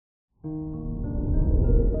Good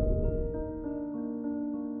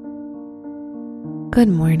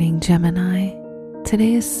morning, Gemini.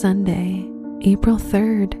 Today is Sunday, April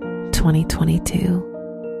 3rd,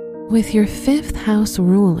 2022. With your 5th house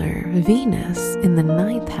ruler, Venus, in the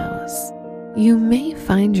 9th house, you may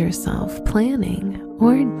find yourself planning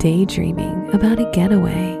or daydreaming about a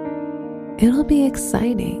getaway. It'll be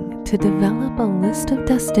exciting to develop a list of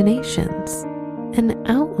destinations and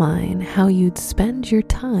outline how you'd spend your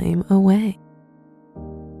time away.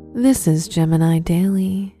 This is Gemini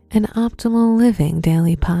Daily, an optimal living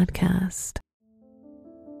daily podcast.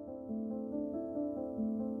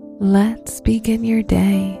 Let's begin your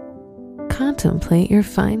day. Contemplate your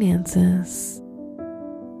finances.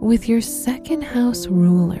 With your 2nd house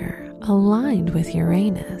ruler aligned with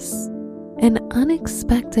Uranus, an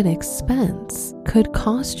unexpected expense could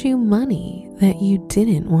cost you money that you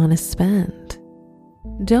didn't want to spend.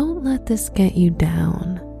 Don't let this get you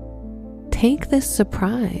down. Take this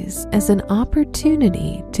surprise as an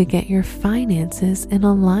opportunity to get your finances in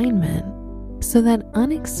alignment so that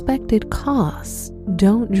unexpected costs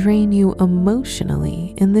don't drain you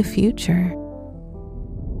emotionally in the future.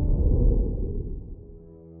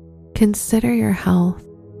 Consider your health.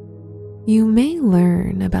 You may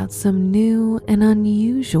learn about some new and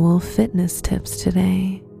unusual fitness tips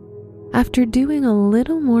today. After doing a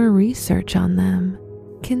little more research on them,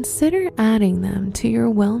 consider adding them to your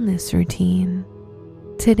wellness routine.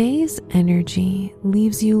 Today's energy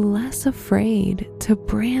leaves you less afraid to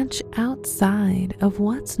branch outside of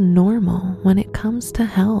what's normal when it comes to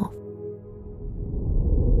health.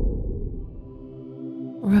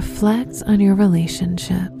 Reflect on your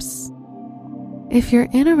relationships. If you're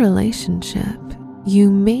in a relationship,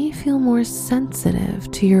 you may feel more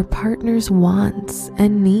sensitive to your partner's wants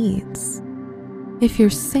and needs. If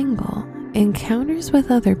you're single, encounters with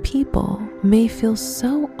other people may feel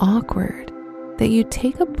so awkward that you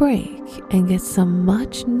take a break and get some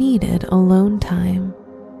much needed alone time.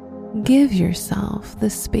 Give yourself the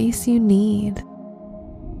space you need.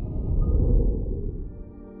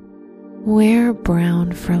 Wear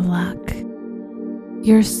brown for luck.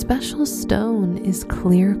 Your special stone is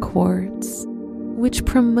clear quartz, which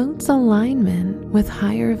promotes alignment with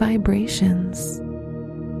higher vibrations.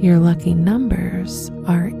 Your lucky numbers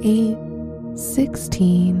are 8,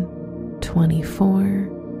 16,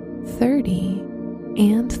 24, 30,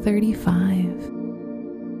 and 35.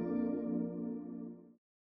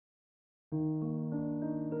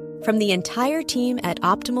 From the entire team at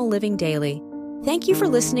Optimal Living Daily, thank you for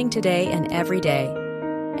listening today and every day.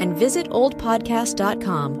 And visit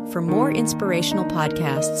oldpodcast.com for more inspirational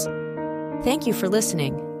podcasts. Thank you for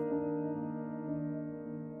listening.